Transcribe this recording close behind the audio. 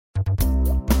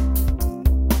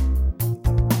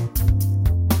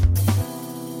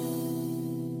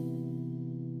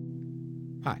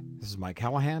is Mike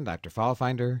Callahan, Dr. File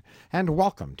Finder, and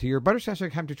welcome to your Butterscotch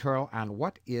Chem tutorial on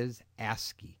what is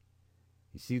ASCII.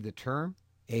 You see the term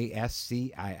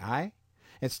ASCII?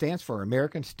 It stands for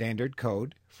American Standard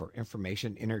Code for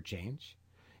Information Interchange,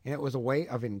 and it was a way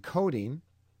of encoding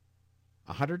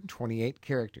 128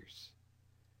 characters.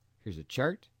 Here's a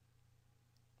chart.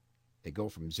 They go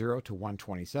from 0 to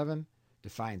 127,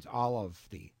 defines all of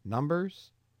the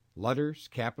numbers, letters,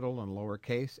 capital and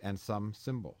lowercase, and some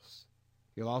symbols.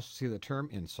 You'll also see the term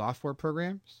in software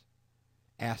programs,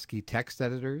 ASCII text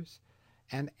editors,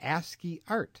 and ASCII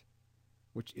art,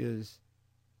 which is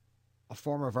a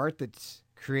form of art that's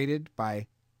created by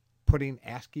putting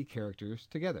ASCII characters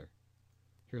together.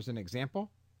 Here's an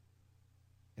example.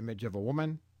 Image of a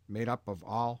woman made up of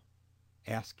all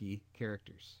ASCII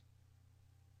characters.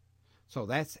 So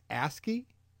that's ASCII,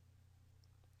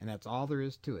 and that's all there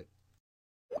is to it.